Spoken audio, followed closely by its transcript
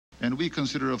And we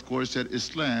consider, of course, that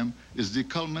Islam is the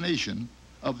culmination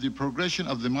of the progression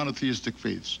of the monotheistic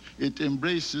faiths. It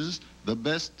embraces the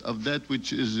best of that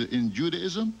which is in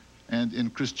Judaism and in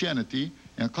Christianity,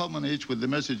 and culminates with the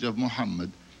message of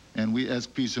Muhammad. And we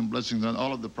ask peace and blessings on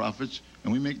all of the prophets,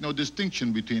 and we make no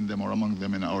distinction between them or among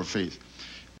them in our faith.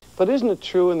 But isn't it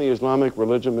true in the Islamic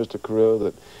religion, Mr.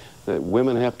 Carew, that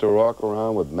women have to walk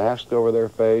around with masks over their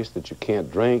face, that you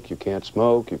can't drink, you can't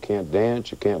smoke, you can't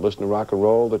dance, you can't listen to rock and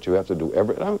roll, that you have to do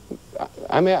everything?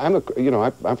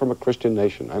 I'm from a Christian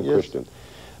nation. I'm yes. Christian.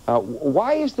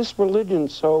 Why is this religion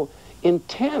so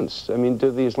intense? I mean, do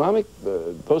the Islamic,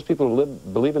 those people who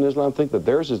believe in Islam think that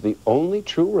theirs is the only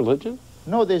true religion?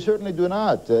 No, they certainly do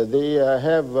not.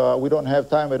 We don't have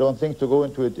time, I don't think, to go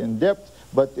into it in depth,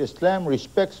 but Islam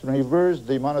respects and reveres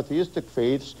the monotheistic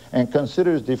faiths and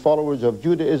considers the followers of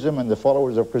Judaism and the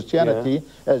followers of Christianity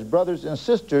as brothers and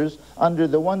sisters under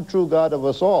the one true God of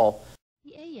us all.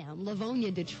 AM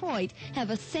Livonia, Detroit have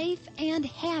a safe and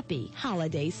happy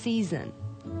holiday season.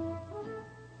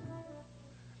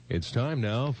 It's time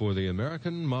now for the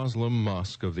American Muslim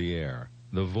Mosque of the Air,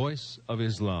 the voice of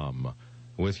Islam,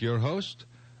 with your host,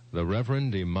 the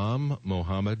Reverend Imam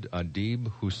Mohammed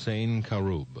Adib Hussein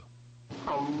Karub.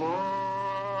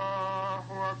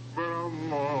 Allahu Akbar,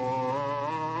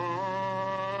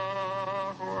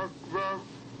 Allahu Akbar,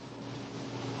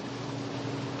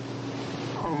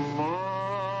 Allahu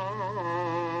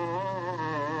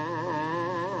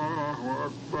Akbar,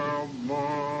 Allahu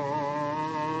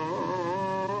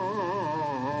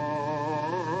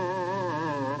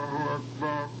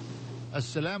Akbar.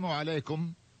 Assalamu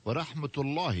alaikum wa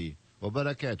rahmatullahi wa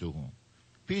barakatuhu.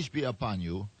 Peace be upon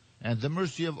you, and the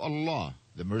mercy of Allah,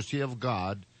 the mercy of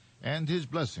God, and His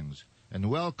blessings, and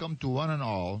welcome to one and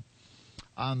all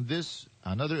on this,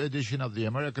 another edition of the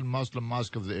American Muslim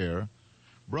Mosque of the Air,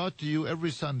 brought to you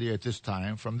every Sunday at this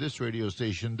time from this radio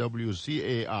station,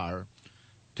 WCAR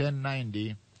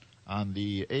 1090 on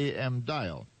the AM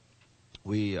dial.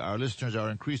 Our listeners are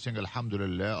increasing,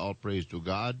 alhamdulillah, all praise to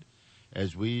God,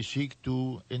 as we seek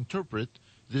to interpret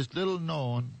this little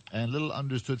known and little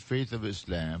understood faith of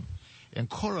Islam and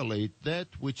correlate that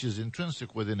which is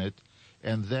intrinsic within it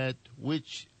and that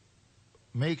which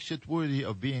makes it worthy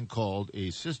of being called a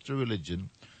sister religion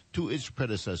to its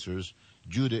predecessors,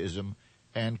 Judaism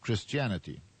and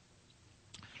Christianity.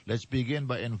 Let's begin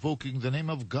by invoking the name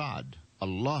of God,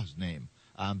 Allah's name,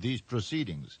 on these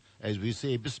proceedings, as we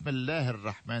say, Bismillah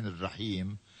ar-Rahman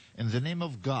ar-Rahim, in the name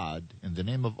of God, in the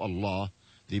name of Allah,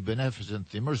 the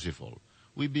Beneficent, the Merciful.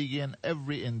 We begin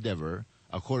every endeavor,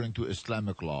 according to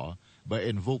Islamic law, by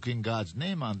invoking God's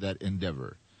name on that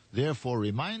endeavor, therefore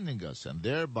reminding us, and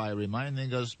thereby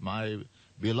reminding us, my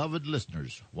beloved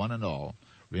listeners, one and all,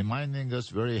 reminding us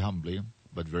very humbly,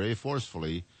 but very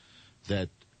forcefully, that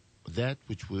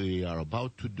which we are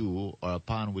about to do, or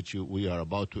upon which we are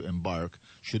about to embark,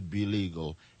 should be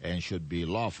legal and should be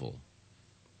lawful.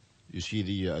 You see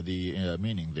the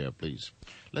meaning there, please.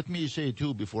 Let me say,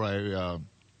 too, before I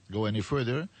go any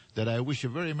further, that I wish a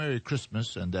very Merry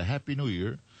Christmas and a Happy New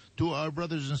Year to our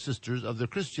brothers and sisters of the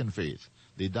Christian faith,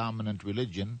 the dominant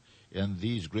religion in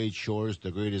these great shores,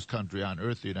 the greatest country on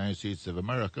earth, the United States of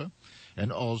America.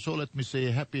 And also, let me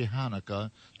say Happy Hanukkah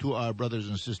to our brothers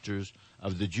and sisters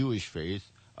of the Jewish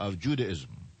faith, of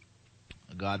Judaism.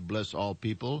 God bless all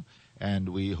people, and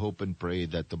we hope and pray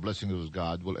that the blessing of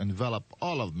God will envelop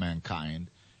all of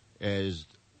mankind as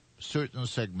certain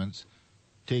segments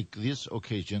take this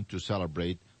occasion to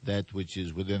celebrate that which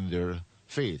is within their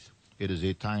faith. It is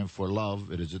a time for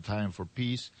love. It is a time for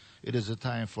peace. It is a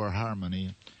time for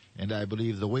harmony. And I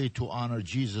believe the way to honor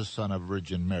Jesus, son of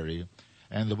Virgin Mary,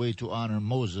 and the way to honor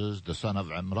Moses, the son of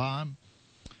Imran,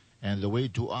 and the way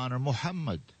to honor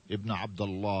Muhammad ibn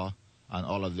Abdullah, and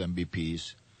all of them be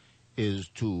peace, is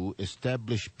to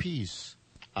establish peace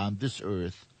on this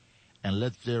earth and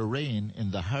let there reign in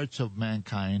the hearts of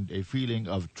mankind a feeling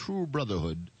of true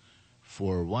brotherhood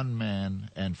for one man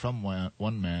and from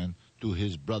one man to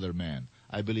his brother man.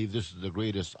 I believe this is the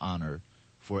greatest honor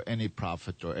for any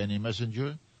prophet or any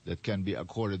messenger that can be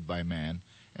accorded by man.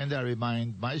 And I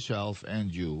remind myself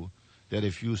and you that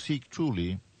if you seek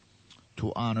truly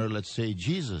to honor, let's say,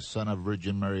 Jesus, son of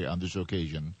Virgin Mary on this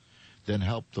occasion, then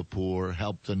help the poor,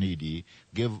 help the needy,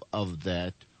 give of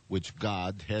that which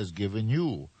God has given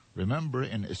you. Remember,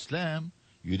 in Islam,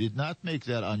 you did not make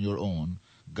that on your own.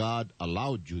 God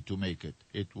allowed you to make it.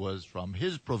 It was from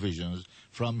His provisions,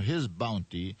 from His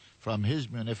bounty, from His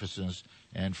munificence,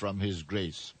 and from His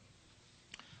grace.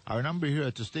 Our number here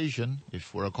at the station, if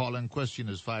for a call-in question,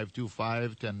 is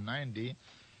 525-1090,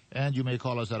 and you may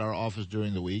call us at our office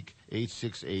during the week,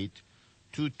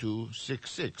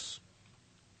 868-2266.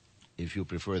 if you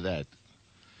prefer that.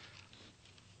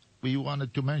 We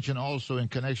wanted to mention also in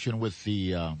connection with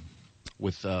the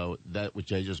that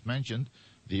which I just mentioned,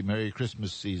 the Merry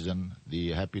Christmas season,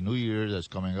 the Happy New Year that's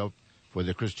coming up for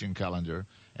the Christian calendar,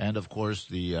 and of course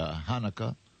the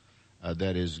Hanukkah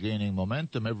that is gaining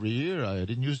momentum every year. I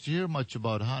didn't used to hear much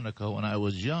about Hanukkah when I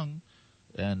was young,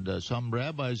 and some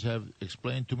rabbis have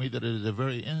explained to me that it is a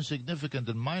very insignificant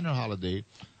and minor holiday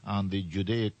on the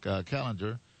Judaic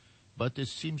calendar, but it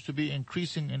seems to be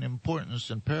increasing in importance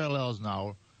and parallels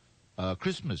now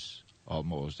Christmas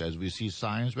almost, as we see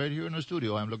signs right here in the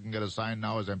studio. I'm looking at a sign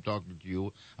now as I'm talking to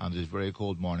you on this very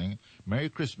cold morning, Merry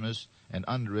Christmas, and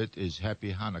under it is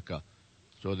Happy Hanukkah.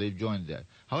 So they've joined that.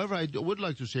 However, I would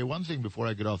like to say one thing before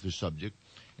I get off this subject,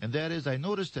 and that is I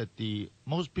noticed that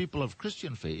most people of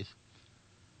Christian faith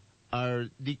are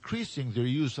decreasing their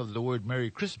use of the word Merry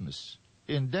Christmas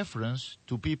in deference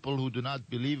to people who do not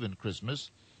believe in Christmas,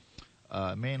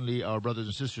 mainly our brothers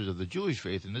and sisters of the Jewish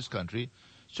faith in this country.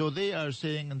 So they are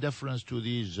saying in deference to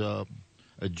these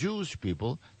Jewish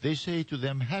people, they say to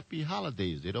them Happy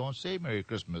Holidays. They don't say Merry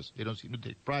Christmas. They don't seem to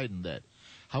take pride in that.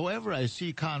 However, I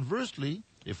see conversely,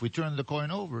 if we turn the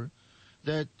coin over,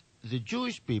 that the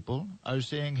Jewish people are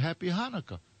saying Happy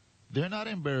Hanukkah. They're not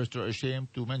embarrassed or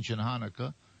ashamed to mention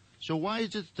Hanukkah. So why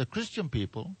is it the Christian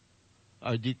people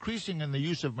are decreasing in the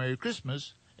use of Merry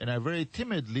Christmas and are very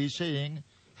timidly saying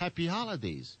Happy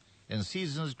Holidays and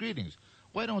Season's Greetings?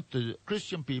 Why don't the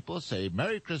Christian people say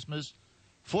Merry Christmas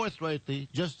forthrightly,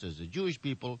 just as the Jewish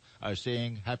people are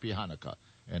saying Happy Hanukkah?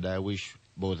 And I wish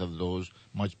both of those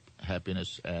much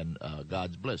happiness and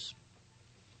God's bliss.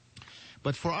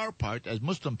 But for our part, as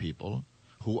Muslim people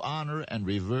who honor and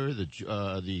revere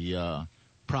the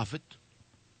Prophet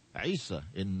Isa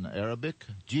in Arabic,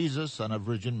 Jesus, son of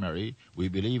Virgin Mary, we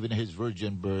believe in his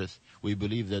virgin birth. We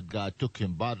believe that God took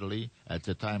him bodily at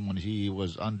the time when he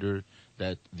was under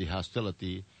the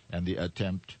hostility and the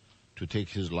attempt to take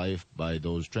his life by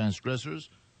those transgressors,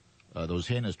 those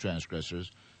heinous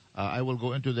transgressors. I will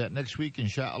go into that next week,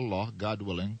 insha'Allah, God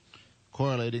willing,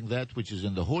 correlating that which is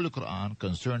in the Holy Quran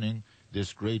concerning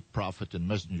this great prophet and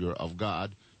messenger of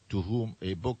God, to whom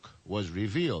a book was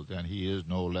revealed, and he is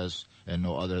no less and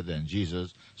no other than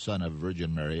Jesus, son of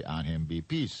Virgin Mary, on him be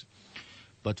peace.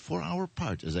 But for our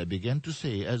part, as I began to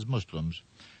say, as Muslims,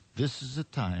 this is a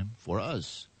time for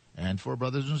us, and for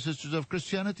brothers and sisters of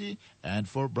Christianity, and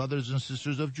for brothers and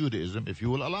sisters of Judaism, if you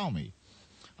will allow me.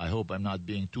 I hope I'm not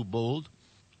being too bold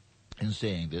in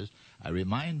saying this. I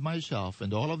remind myself,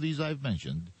 and all of these I've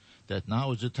mentioned, that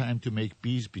now is the time to make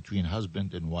peace between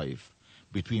husband and wife,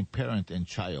 between parent and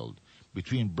child,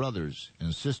 between brothers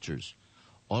and sisters.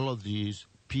 All of these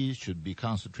peace should be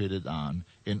concentrated on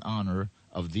in honor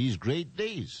of these great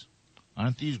days.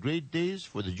 Aren't these great days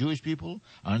for the Jewish people?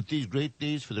 Aren't these great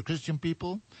days for the Christian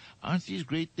people? Aren't these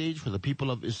great days for the people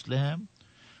of Islam,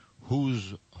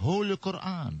 whose Holy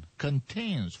Quran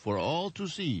contains for all to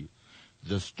see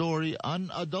the story,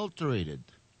 unadulterated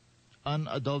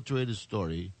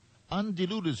story,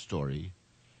 undiluted story,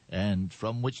 and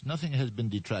from which nothing has been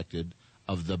detracted,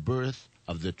 of the birth,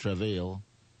 of the travail,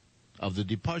 of the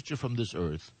departure from this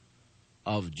earth,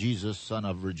 of Jesus, son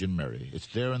of Virgin Mary. It's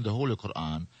there in the Holy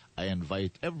Quran. I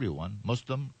invite everyone,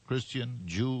 Muslim, Christian,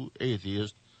 Jew,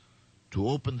 atheist, to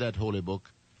open that holy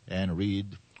book and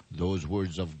read those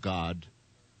words of God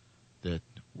that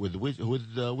with which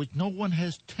no one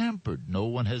has tampered. No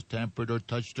one has tampered or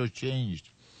touched or changed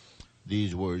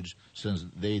these words, since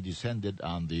they descended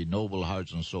on the noble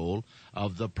hearts and soul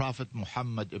of the Prophet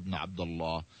Muhammad ibn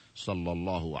Abdullah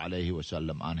sallallahu alayhi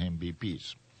wasallam, on him be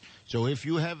peace. So if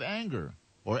you have anger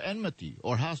or enmity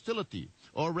or hostility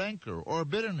or rancor or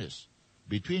bitterness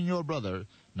between your brother,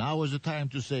 now is the time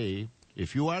to say,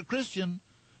 if you are Christian,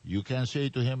 you can say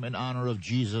to him in honor of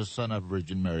Jesus, son of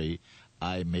Virgin Mary,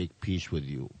 I make peace with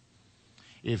you.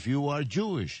 If you are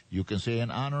Jewish, you can say in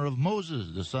honor of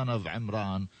Moses, the son of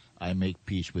Imran, I make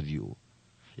peace with you.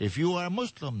 If you are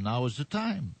Muslim, now is the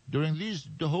time, during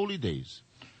the holy days,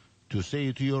 to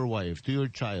say to your wife, to your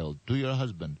child, to your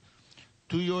husband,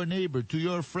 to your neighbor, to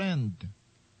your friend,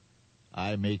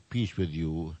 I make peace with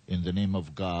you in the name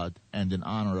of God and in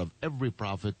honor of every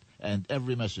prophet and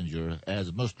every messenger.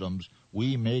 As Muslims,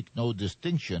 we make no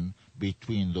distinction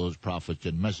between those prophets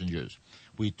and messengers.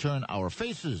 We turn our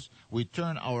faces, we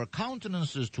turn our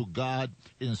countenances to God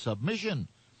in submission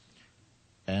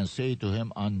and say to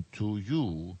him, unto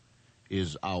you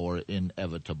is our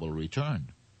inevitable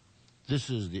return. This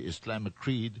is the Islamic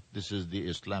creed, this is the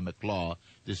Islamic law,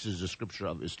 this is the scripture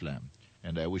of Islam.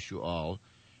 And I wish you all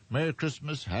Merry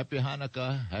Christmas, Happy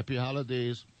Hanukkah, Happy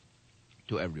Holidays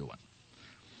to everyone.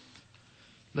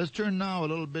 Let's turn now a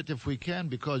little bit, if we can,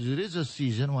 because it is a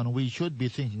season when we should be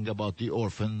thinking about the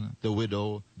orphan, the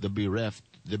widow, the bereft,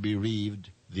 the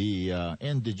bereaved, the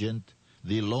indigent,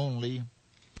 the lonely.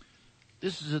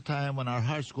 This is a time when our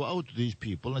hearts go out to these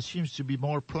people, and it seems to be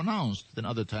more pronounced than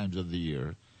other times of the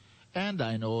year. And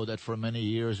I know that for many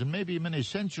years, and maybe many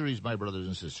centuries, my brothers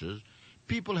and sisters,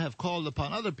 people have called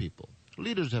upon other people.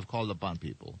 Leaders have called upon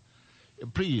people.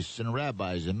 Priests and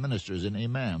rabbis and ministers and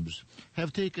imams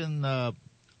have taken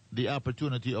the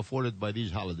opportunity afforded by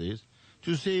these holidays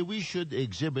to say we should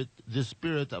exhibit the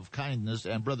spirit of kindness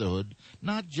and brotherhood,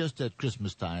 not just at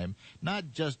Christmas time,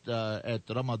 not just at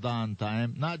Ramadan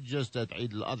time, not just at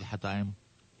Eid al-Adha time,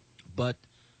 but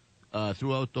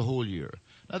throughout the whole year.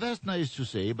 Now, that's nice to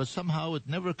say, but somehow it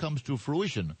never comes to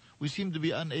fruition. We seem to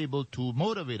be unable to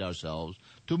motivate ourselves,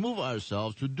 to move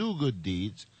ourselves, to do good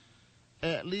deeds,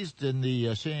 at least in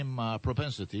the same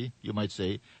propensity, you might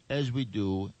say, as we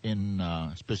do in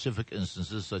specific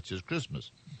instances such as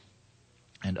Christmas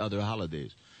and other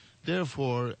holidays.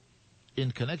 Therefore,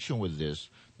 in connection with this,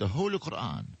 the Holy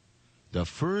Quran, the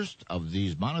first of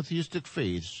these monotheistic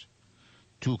faiths,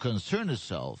 to concern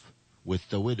itself with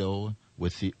the widow,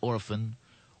 with the orphan,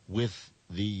 with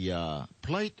the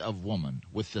plight of woman,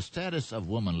 with the status of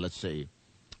woman, let's say,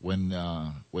 when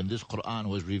this Quran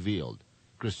was revealed.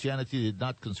 Christianity did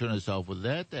not concern itself with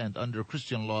that, and under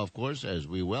Christian law, of course, as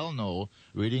we well know,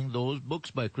 reading those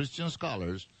books by Christian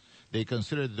scholars, they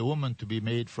considered the woman to be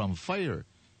made from fire,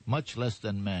 much less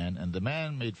than man, and the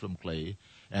man made from clay.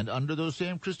 And under those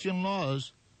same Christian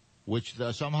laws, which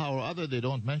somehow or other they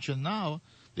don't mention now,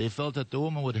 they felt that the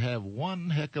woman would have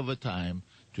one heck of a time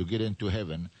to get into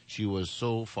heaven. She was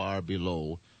so far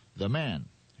below the man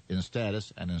in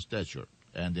status and in stature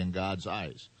and in God's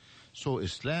eyes. So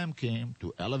Islam came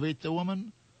to elevate the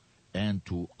woman and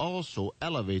to also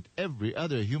elevate every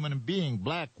other human being,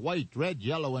 black, white, red,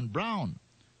 yellow, and brown.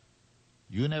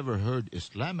 You never heard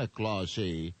Islamic law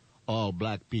say all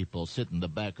black people sit in the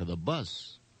back of the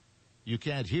bus. You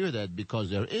can't hear that because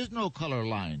there is no color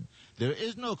line. There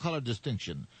is no color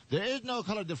distinction. There is no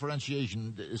color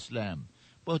differentiation in Islam.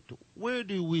 But where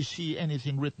do we see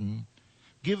anything written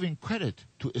giving credit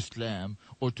to Islam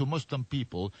or to Muslim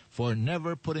people for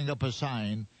never putting up a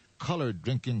sign, colored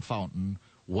drinking fountain,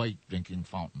 white drinking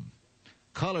fountain?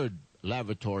 Colored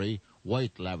lavatory,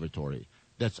 white lavatory.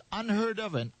 That's unheard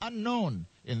of and unknown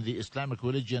in the Islamic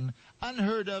religion,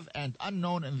 unheard of and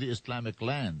unknown in the Islamic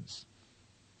lands.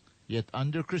 Yet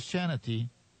under Christianity,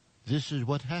 this is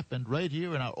what happened right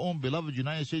here in our own beloved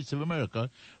United States of America,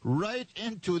 right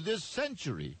into this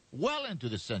century, well into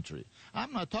this century.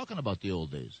 I'm not talking about the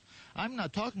old days. I'm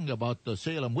not talking about the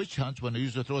Salem witch hunts when they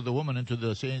used to throw the woman into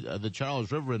the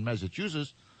Charles River in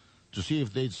Massachusetts to see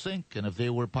if they'd sink and if they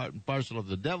were part and parcel of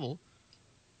the devil.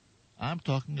 I'm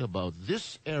talking about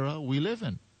this era we live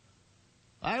in.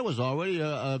 I was already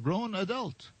a grown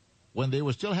adult when they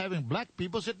were still having black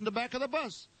people sit in the back of the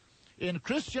bus in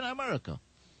Christian America.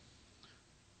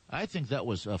 I think that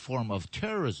was a form of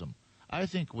terrorism. I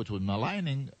think it was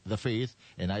maligning the faith,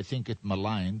 and I think it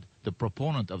maligned the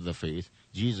proponent of the faith,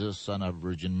 Jesus, son of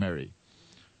Virgin Mary.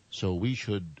 So we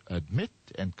should admit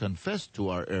and confess to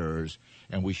our errors,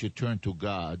 and we should turn to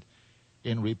God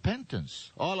in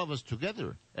repentance, all of us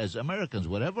together as Americans,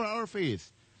 whatever our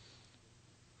faith,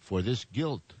 for this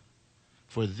guilt,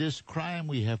 for this crime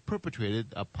we have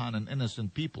perpetrated upon an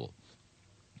innocent people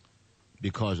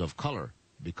because of color,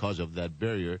 because of that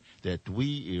barrier that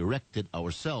we erected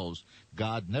ourselves.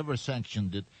 God never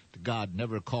sanctioned it. God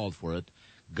never called for it.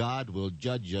 God will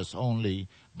judge us only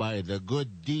by the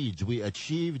good deeds we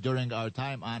achieve during our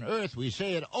time on earth. We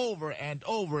say it over and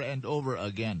over and over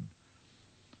again,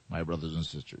 my brothers and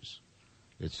sisters.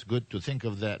 It's good to think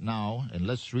of that now, and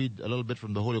let's read a little bit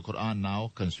from the Holy Quran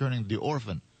now concerning the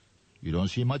orphan. You don't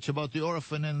see much about the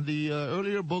orphan in the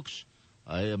earlier books,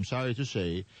 I am sorry to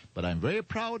say, but I'm very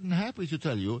proud and happy to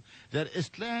tell you that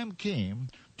Islam came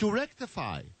to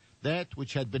rectify that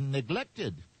which had been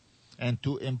neglected and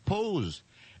to impose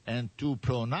and to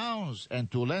pronounce and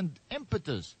to lend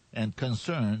impetus and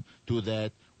concern to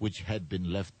that which had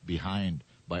been left behind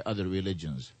by other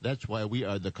religions. That's why we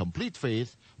are the complete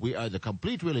faith, we are the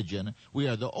complete religion, we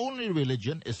are the only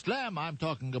religion, Islam I'm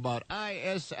talking about,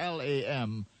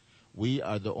 I-S-L-A-M, we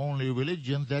are the only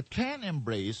religion that can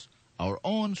embrace our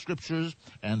own scriptures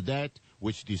and that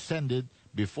which descended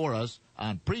before us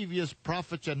on previous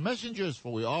prophets and messengers,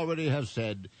 for we already have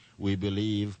said we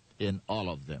believe in all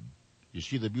of them. You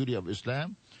see the beauty of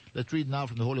Islam? Let's read now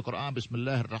from the Holy Quran.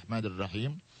 Bismillah ar-Rahman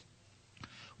ar-Rahim.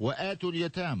 وَآتُوا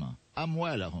الْيَتَامَ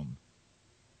أَمْوَالَهُمْ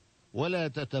وَلَا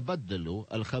تَتَبَدَّلُوا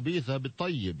الْخَبِيثَ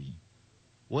بِالطَّيِّبِ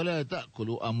وَلَا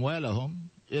تَأْكُلُوا أَمْوَالَهُمْ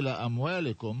إلى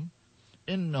أموالكم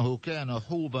إنه كان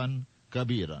حوبا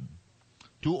كبيرا.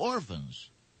 To orphans.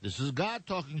 This is God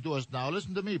talking to us now.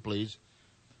 Listen to me, please.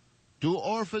 To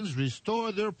orphans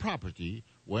restore their property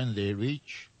when they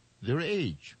reach their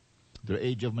age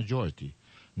of majority,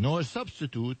 nor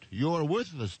substitute your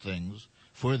worthless things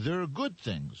for their good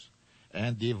things,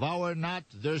 and devour not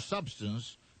their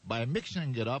substance by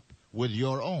mixing it up with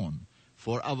your own.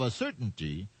 For of a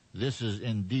certainty this is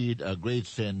indeed a great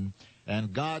sin,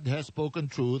 and God has spoken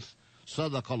truth.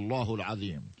 Sadaqallahu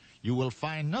al-Azim. You will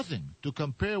find nothing to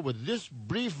compare with this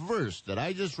brief verse that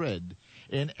I just read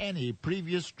in any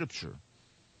previous scripture.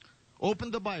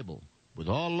 Open the Bible with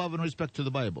all love and respect to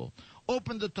the Bible.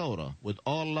 Open the Torah with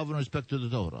all love and respect to the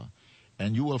Torah.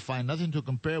 And you will find nothing to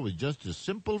compare with just a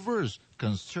simple verse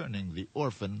concerning the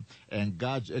orphan and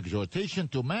God's exhortation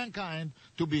to mankind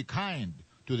to be kind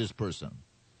to this person.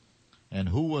 And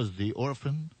who was the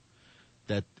orphan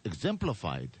that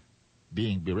exemplified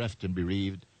being bereft and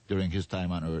bereaved during his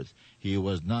time on earth? He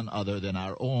was none other than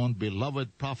our own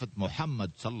beloved Prophet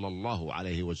Muhammad sallallahu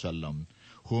alaihi wasallam,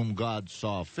 whom God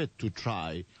saw fit to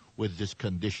try with this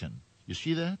condition. You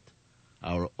see that?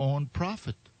 Our own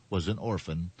prophet was an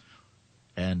orphan,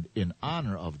 and in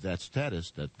honor of that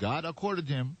status that God accorded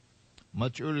him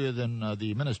much earlier than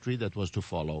the ministry that was to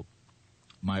follow,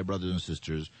 my brothers and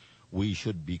sisters, we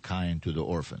should be kind to the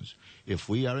orphans. If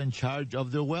we are in charge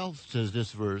of their wealth, says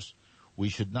this verse, we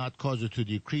should not cause it to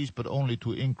decrease, but only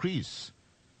to increase.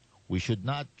 We should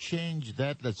not change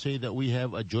that. Let's say that we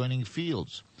have adjoining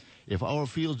fields. If our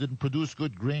fields didn't produce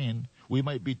good grain, we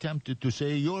might be tempted to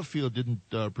say your field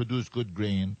didn't produce good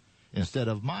grain instead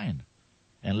of mine,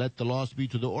 and let the loss be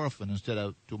to the orphan instead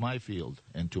of to my field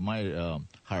and to my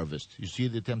harvest. You see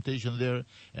the temptation there?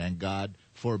 And God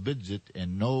forbids it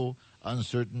in no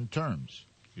uncertain terms.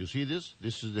 You see this?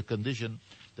 This is the condition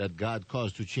that God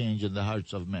caused to change in the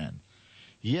hearts of men.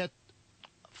 Yet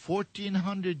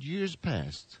 1,400 years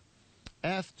passed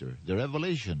after the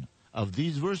revelation of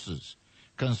these verses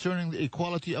concerning the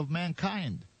equality of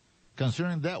mankind,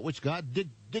 concerning that which God did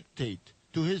dictate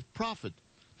to his prophet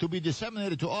to be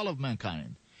disseminated to all of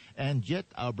mankind. And yet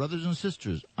our brothers and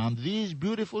sisters on these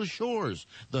beautiful shores,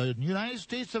 the United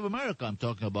States of America I'm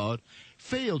talking about,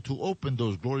 failed to open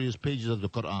those glorious pages of the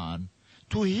Quran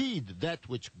to heed that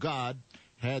which God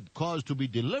had caused to be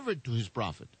delivered to his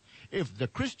prophet. If the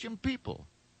Christian people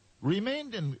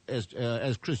remained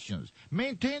as Christians,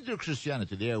 maintained their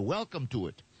Christianity, they are welcome to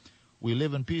it. We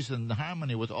live in peace and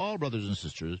harmony with all brothers and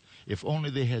sisters. If only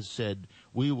they had said,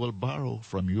 we will borrow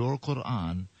from your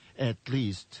Quran at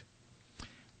least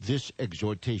this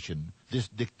exhortation, this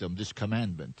dictum, this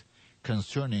commandment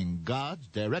concerning God's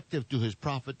directive to his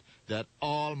prophet that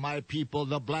all my people,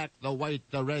 the black, the white,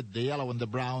 the red, the yellow, and the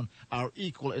brown, are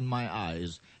equal in my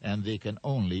eyes, and they can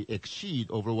only exceed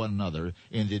over one another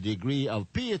in the degree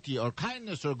of piety or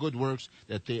kindness or good works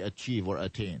that they achieve or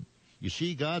attain. You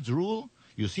see God's rule?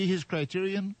 You see his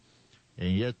criterion?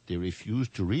 And yet they refuse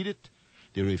to read it,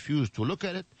 they refuse to look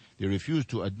at it, they refuse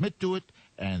to admit to it,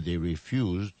 and they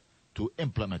refuse to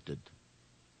implement it.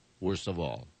 Worst of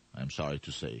all, I'm sorry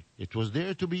to say, it was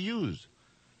there to be used.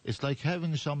 It's like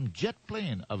having some jet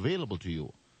plane available to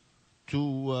you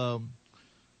to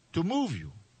move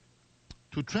you,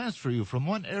 to transfer you from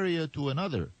one area to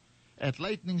another at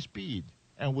lightning speed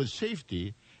and with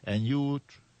safety, and you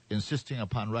insisting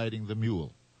upon riding the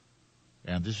mule.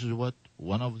 And this is what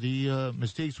one of the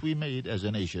mistakes we made as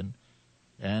a nation,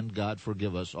 and God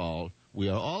forgive us all. We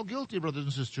are all guilty, brothers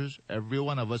and sisters. Every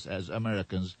one of us as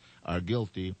Americans are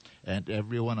guilty, and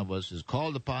every one of us is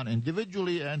called upon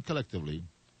individually and collectively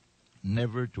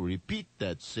never to repeat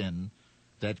that sin,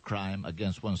 that crime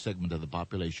against one segment of the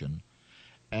population,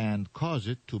 and cause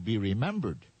it to be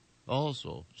remembered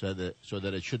also, so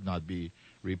that it should not be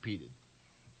repeated.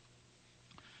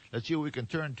 Let's see what we can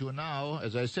turn to now.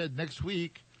 As I said, next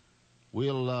week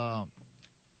we'll,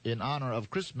 in honor of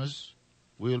Christmas,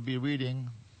 we'll be reading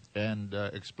and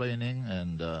explaining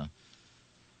and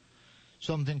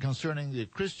something concerning the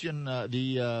Christian,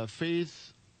 the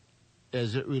faith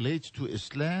as it relates to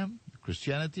Islam,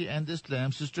 Christianity and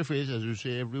Islam, sister faith, as we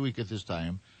say every week at this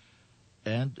time,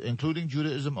 and including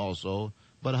Judaism also.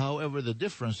 But however, the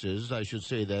difference is, I should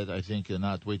say that, I think, and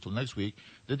not wait till next week,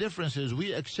 the difference is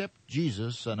we accept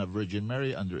Jesus, son of Virgin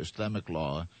Mary, under Islamic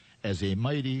law as a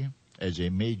mighty, as a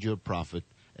major prophet,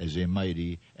 as a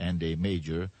mighty and a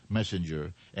major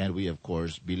messenger, and we, of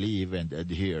course, believe and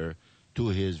adhere to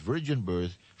his virgin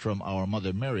birth from our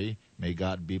Mother Mary. May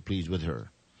God be pleased with her.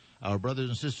 Our brothers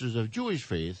and sisters of Jewish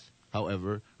faith,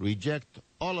 however, reject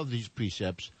all of these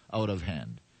precepts out of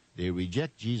hand. They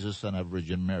reject Jesus, son of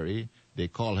Virgin Mary. They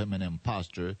call him an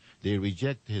impostor. They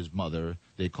reject his mother.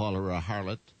 They call her a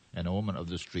harlot and a woman of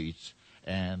the streets.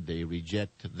 And they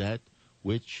reject that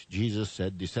which Jesus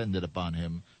said descended upon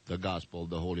him, the gospel,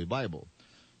 the Holy Bible.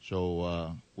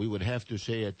 So we would have to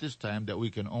say at this time that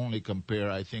we can only compare,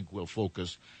 I think we'll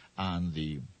focus on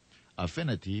the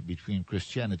affinity between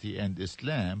Christianity and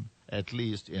Islam, at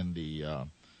least in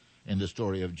the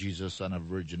story of Jesus, son of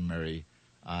Virgin Mary,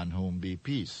 on whom be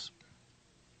peace.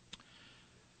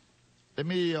 Let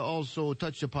me also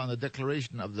touch upon the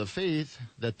declaration of the faith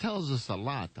that tells us a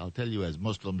lot, I'll tell you as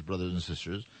Muslims, brothers and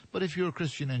sisters. But if you're a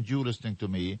Christian and Jew listening to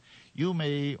me, you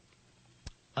may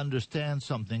understand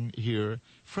something here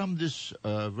from this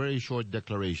very short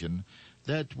declaration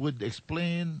that would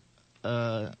explain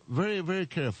very, very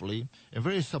carefully and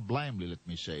very sublimely, let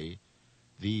me say,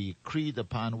 the creed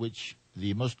upon which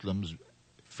the Muslims'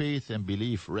 faith and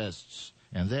belief rests,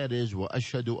 and that is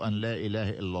وَأَشْهَدُ أَنْ لَا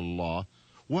إِلَهَ إِلَّا اللَّهُ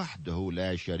وَحْدَهُ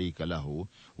لَا شَرِيكَ لَهُ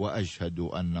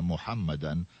وَأَشْهَدُ أَنَّ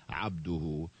مُحَمَّدًا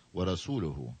عَبْدُهُ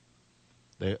وَرَسُولُهُ.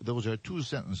 Those are two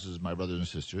sentences, my brothers and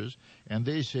sisters, and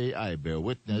they say, I bear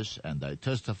witness and I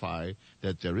testify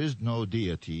that there is no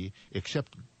deity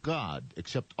except God,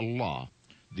 except Allah,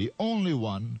 the only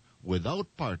one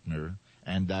without partner,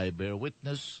 and I bear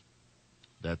witness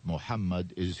that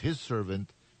Muhammad is his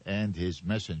servant and his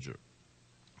messenger.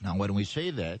 Now, when we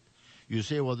say that, you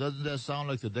say, well, doesn't that sound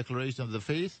like the declaration of the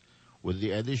faith with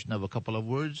the addition of a couple of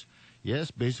words?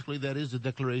 Yes, basically that is the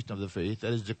declaration of the faith.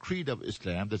 That is the creed of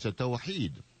Islam. That's a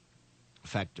tawheed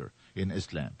factor in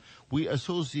Islam. We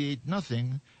associate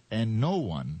nothing and no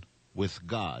one with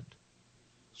God.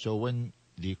 So when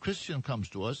the Christian comes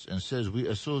to us and says we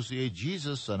associate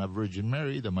Jesus, son of Virgin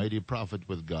Mary, the mighty prophet,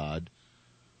 with God,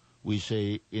 we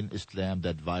say in Islam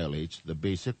that violates the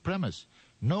basic premise.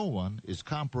 No one is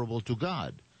comparable to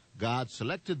God. God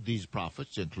selected these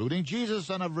prophets, including Jesus,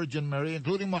 son of Virgin Mary,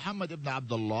 including Muhammad ibn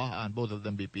Abdullah, on both of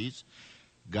them be peace.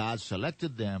 God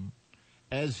selected them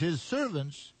as his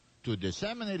servants to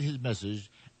disseminate his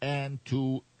message and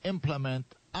to implement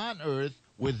on earth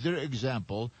with their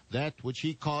example that which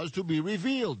he caused to be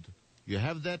revealed. You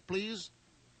have that, please?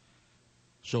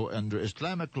 So under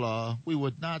Islamic law, we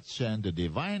would not send a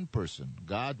divine person.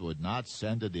 God would not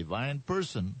send a divine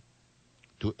person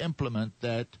to implement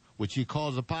that which he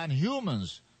calls upon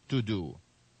humans to do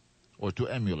or to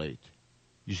emulate.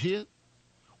 You see it?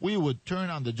 We would turn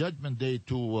on the judgment day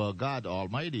to God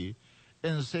Almighty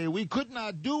and say, we could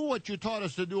not do what you taught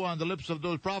us to do on the lips of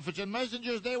those prophets and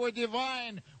messengers. They were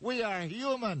divine. We are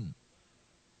human.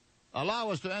 Allow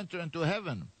us to enter into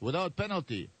heaven without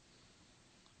penalty.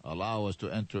 Allow us to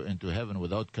enter into heaven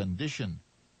without condition.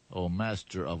 O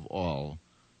Master of all,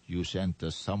 you sent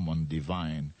us someone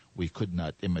divine we could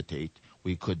not imitate,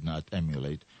 we could not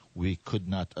emulate, we could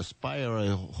not aspire or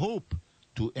hope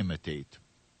to imitate.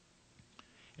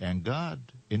 And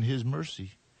God, in his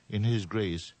mercy, in his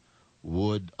grace,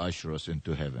 would usher us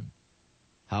into heaven.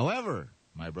 However,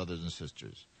 my brothers and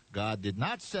sisters, God did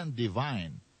not send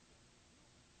divine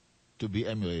to be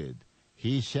emulated.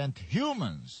 He sent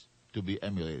humans to be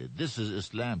emulated. This is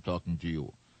Islam talking to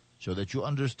you, so that you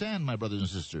understand, my brothers and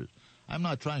sisters. I'm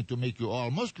not trying to make you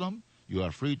all Muslim. You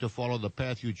are free to follow the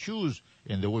path you choose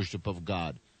in the worship of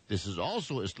God. This is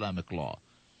also Islamic law.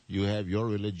 You have your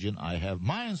religion, I have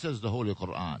mine, says the Holy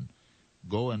Quran.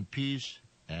 Go in peace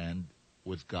and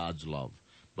with God's love.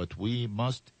 But we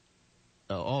must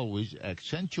always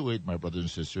accentuate, my brothers and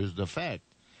sisters, the fact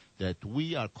that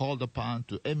we are called upon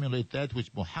to emulate that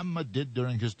which Muhammad did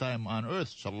during his time on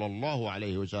earth, sallallahu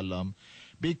alayhi wasallam,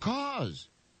 because,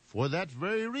 for that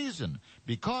very reason,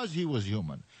 because he was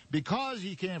human, because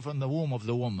he came from the womb of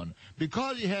the woman,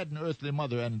 because he had an earthly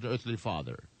mother and an earthly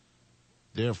father.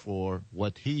 Therefore,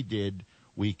 what he did,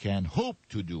 we can hope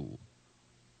to do.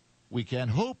 We can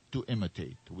hope to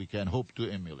imitate. We can hope to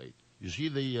emulate. You see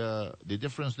the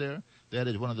difference there? That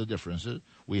is one of the differences.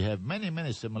 We have many,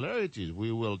 many similarities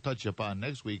we will touch upon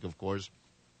next week, of course.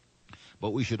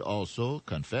 But we should also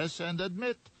confess and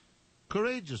admit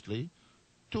courageously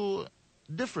to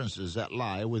differences that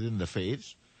lie within the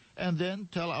faiths, and then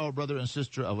tell our brother and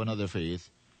sister of another faith,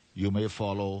 you may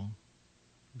follow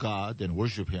God and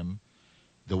worship him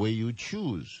the way you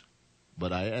choose.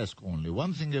 But I ask only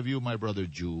one thing of you, my brother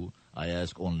Jew. I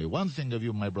ask only one thing of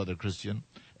you, my brother Christian.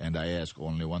 And I ask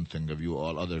only one thing of you,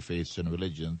 all other faiths and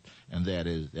religions, and that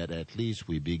is that at least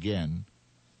we begin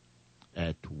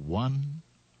at one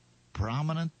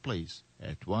prominent place,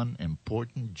 at one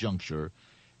important juncture,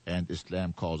 and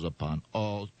Islam calls upon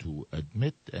all to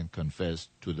admit and confess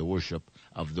to the worship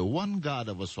of the one God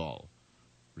of us all,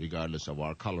 regardless of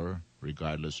our color,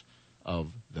 regardless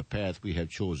of the path we have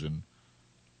chosen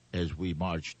as we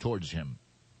march towards him.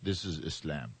 This is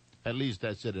Islam. At least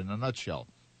that's it in a nutshell.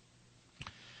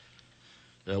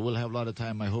 We'll have a lot of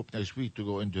time, I hope, next week to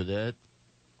go into that.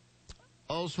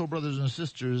 Also, brothers and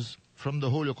sisters, from the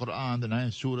Holy Quran, the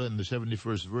 9th Surah and the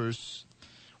 71st verse,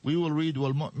 we will read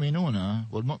وَالْمُؤْمِنُونَ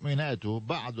وَالْمُؤْمِنَاتُ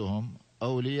بَعْضُهُمْ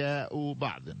أَوْلِيَاءُ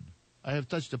بَعْضٍ. I have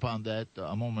touched upon that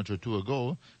a moment or two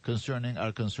ago concerning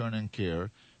our concern and care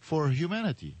for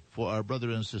humanity, for our brother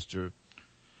and sister,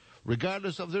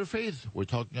 regardless of their faith. We're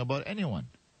talking about anyone.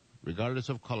 Regardless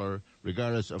of color,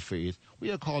 regardless of faith, we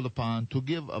are called upon to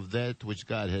give of that which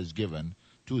God has given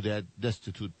to that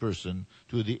destitute person,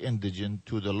 to the indigent,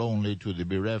 to the lonely, to the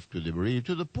bereft, to the bereaved,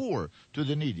 to the poor, to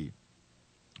the needy.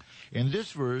 In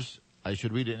this verse, I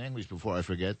should read it in English before I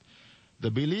forget, the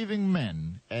believing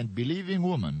men and believing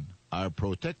women are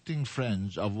protecting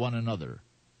friends of one another.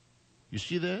 You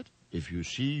see that? If you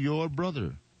see your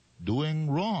brother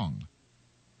doing wrong,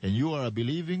 and you are a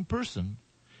believing person,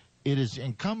 it is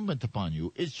incumbent upon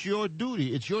you, it's your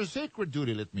duty, it's your sacred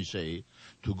duty, let me say,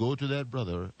 to go to that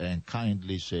brother and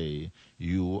kindly say,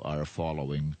 you are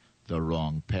following the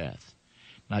wrong path.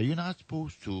 Now, you're not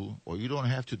supposed to, or you don't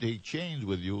have to take chains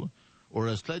with you or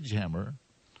a sledgehammer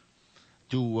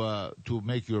to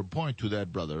make your point to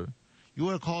that brother. You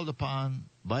are called upon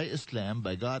by Islam,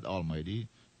 by God Almighty,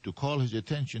 to call his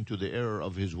attention to the error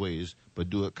of his ways,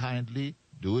 but do it kindly,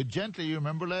 do it gently. You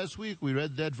remember last week we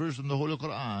read that verse from the Holy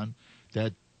Quran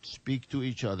that speak to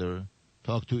each other,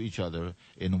 talk to each other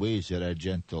in ways that are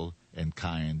gentle and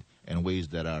kind and ways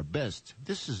that are best.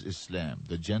 This is Islam,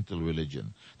 the gentle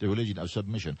religion, the religion of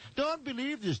submission. Don't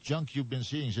believe this junk you've been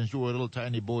seeing since you were a little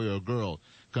tiny boy or girl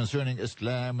concerning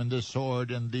Islam and the sword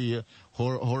and the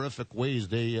horrific ways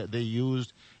they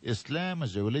used. Islam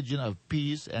is a religion of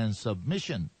peace and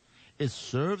submission. It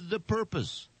served the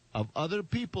purpose of other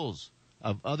peoples,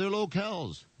 of other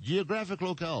locales, geographic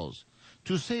locales,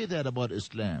 to say that about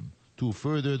Islam, to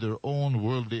further their own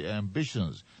worldly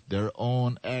ambitions, their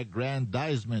own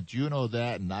aggrandizement. You know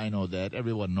that, and I know that.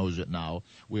 Everyone knows it now.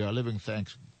 We are living,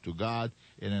 thanks to God,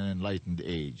 in an enlightened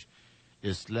age.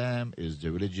 Islam is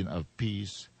the religion of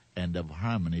peace and of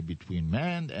harmony between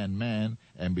man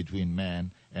and between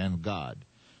man and God.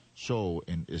 So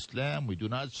in Islam, we do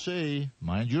not say,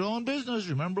 mind your own business.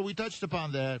 Remember, we touched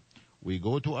upon that. We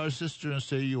go to our sister and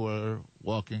say, you are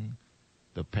walking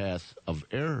the path of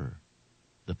error,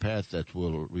 the path that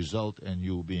will result in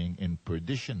you being in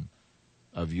perdition,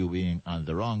 of you being on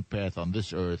the wrong path on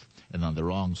this earth and on the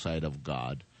wrong side of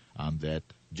God on that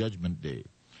judgment day.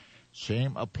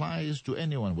 Same applies to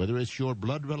anyone, whether it's your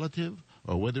blood relative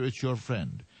or whether it's your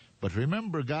friend. But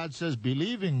remember, God says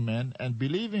believing men and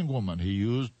believing women. He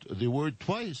used the word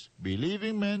twice.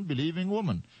 Believing men, believing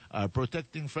women are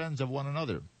protecting friends of one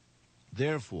another.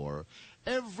 Therefore,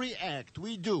 every act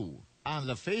we do on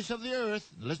the face of the earth,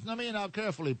 listen to me now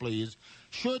carefully, please,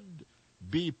 should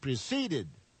be preceded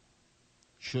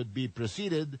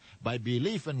by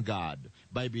belief in God,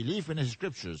 by belief in His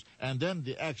Scriptures, and then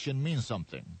the action means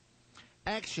something.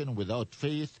 Action without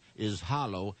faith is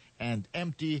hollow and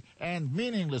empty and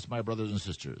meaningless, my brothers and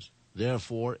sisters.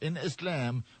 Therefore, in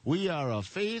Islam, we are a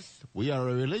faith, we are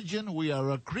a religion, we are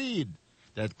a creed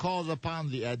that calls upon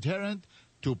the adherent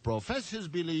to profess his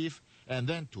belief and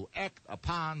then to act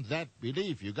upon that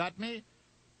belief. You got me?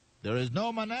 There is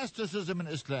no monasticism in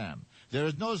Islam. There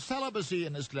is no celibacy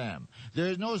in Islam. There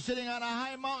is no sitting on a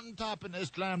high mountaintop in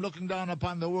Islam looking down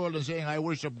upon the world and saying, I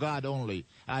worship God only.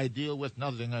 I deal with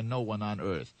nothing and no one on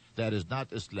earth. That is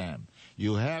not Islam.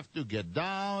 You have to get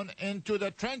down into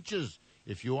the trenches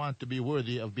if you want to be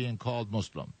worthy of being called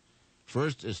Muslim.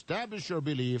 First, establish your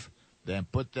belief, then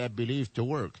put that belief to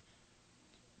work.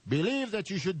 Believe that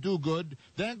you should do good,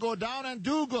 then go down and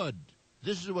do good.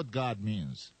 This is what God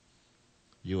means.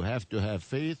 You have to have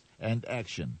faith and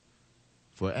action.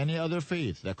 For any other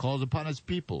faith that calls upon its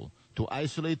people to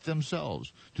isolate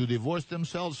themselves, to divorce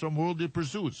themselves from worldly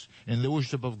pursuits in the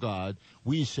worship of God,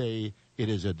 we say it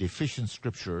is a deficient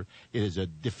scripture, it is a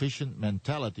deficient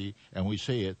mentality, and we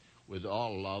say it with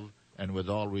all love and with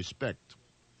all respect.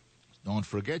 Don't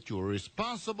forget, you are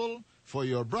responsible for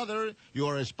your brother, you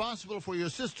are responsible for your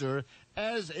sister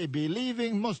as a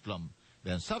believing Muslim.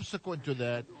 Then subsequent to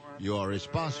that, you are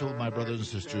responsible, my brothers and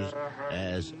sisters,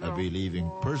 as a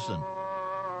believing person.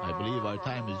 I believe our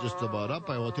time is just about up.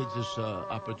 I will take this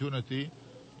opportunity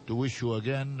to wish you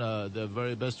again the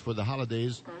very best for the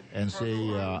holidays and say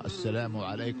Assalamu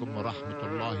alaikum wa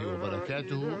rahmatullahi wa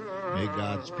barakatuhu. May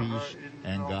God's peace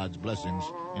and God's blessings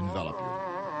envelop you.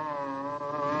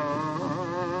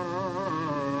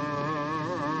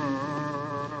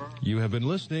 You have been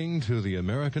listening to the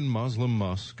American Muslim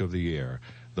Mosque of the Year,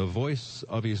 the Voice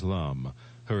of Islam,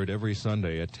 heard every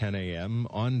Sunday at 10 a.m.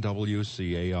 on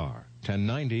WCAR,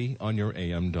 1090 on your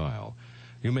AM dial.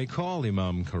 You may call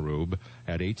Imam Karub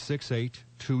at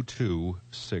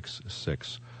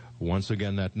 868-2266. Once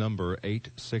again, that number,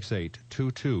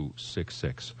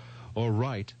 868-2266. Or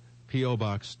write P.O.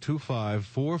 Box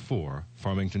 2544,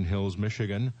 Farmington Hills,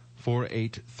 Michigan,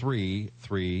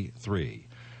 48333.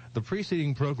 The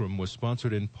preceding program was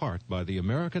sponsored in part by the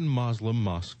American Muslim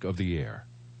Mosque of the Year.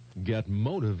 Get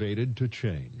motivated to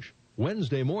change.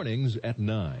 Wednesday mornings at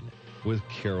 9 with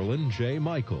Carolyn J.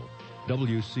 Michael,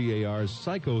 WCAR's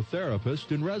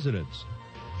psychotherapist in residence.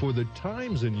 For the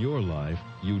times in your life,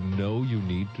 you know you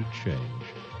need to change.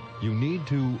 You need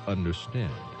to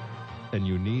understand. And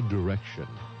you need direction.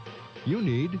 You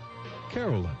need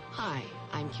Carolyn. Hi,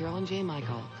 I'm Carolyn J.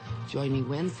 Michael. Join me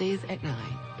Wednesdays at 9.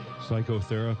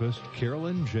 Psychotherapist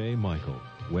Carolyn J. Michael,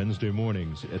 Wednesday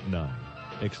mornings at 9,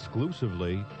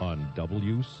 exclusively on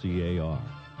WCAR.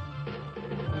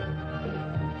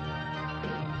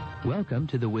 Welcome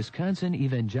to the Wisconsin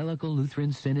Evangelical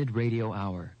Lutheran Synod Radio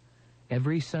Hour.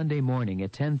 Every Sunday morning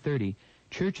at 10:30,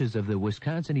 churches of the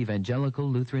Wisconsin Evangelical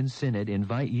Lutheran Synod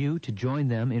invite you to join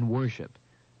them in worship.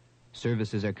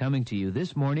 Services are coming to you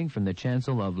this morning from the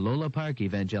chancel of Lola Park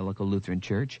Evangelical Lutheran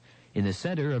Church in the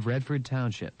center of Redford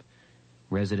Township.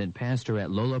 Resident pastor at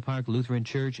Lola Park Lutheran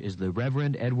Church is the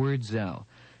Reverend Edward Zell,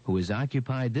 who has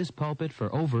occupied this pulpit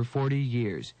for over 40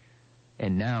 years.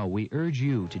 And now we urge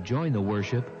you to join the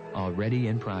worship already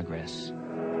in progress.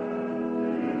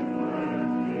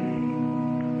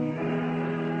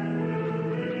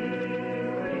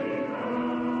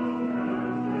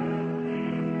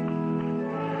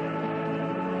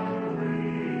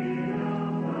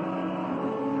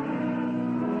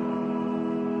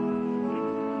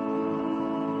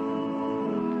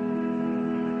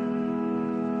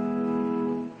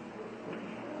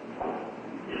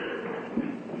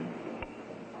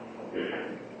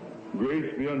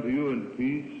 Grace be unto you and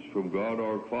peace from God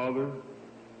our Father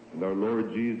and our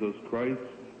Lord Jesus Christ.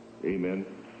 Amen.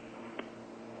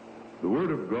 The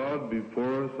Word of God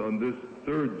before us on this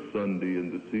third Sunday in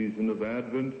the season of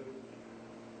Advent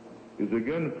is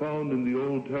again found in the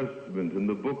Old Testament in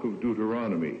the book of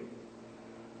Deuteronomy,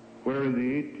 where in the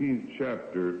 18th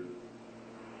chapter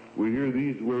we hear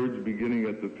these words beginning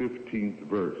at the 15th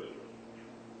verse.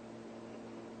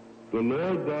 The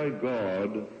Lord thy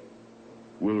God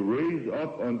will raise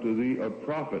up unto thee a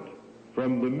prophet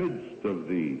from the midst of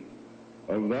thee,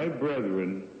 of thy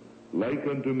brethren, like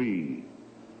unto me.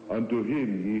 Unto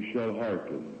him ye shall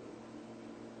hearken.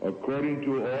 According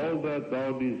to all that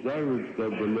thou desirest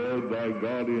of the Lord thy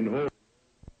God in holiness,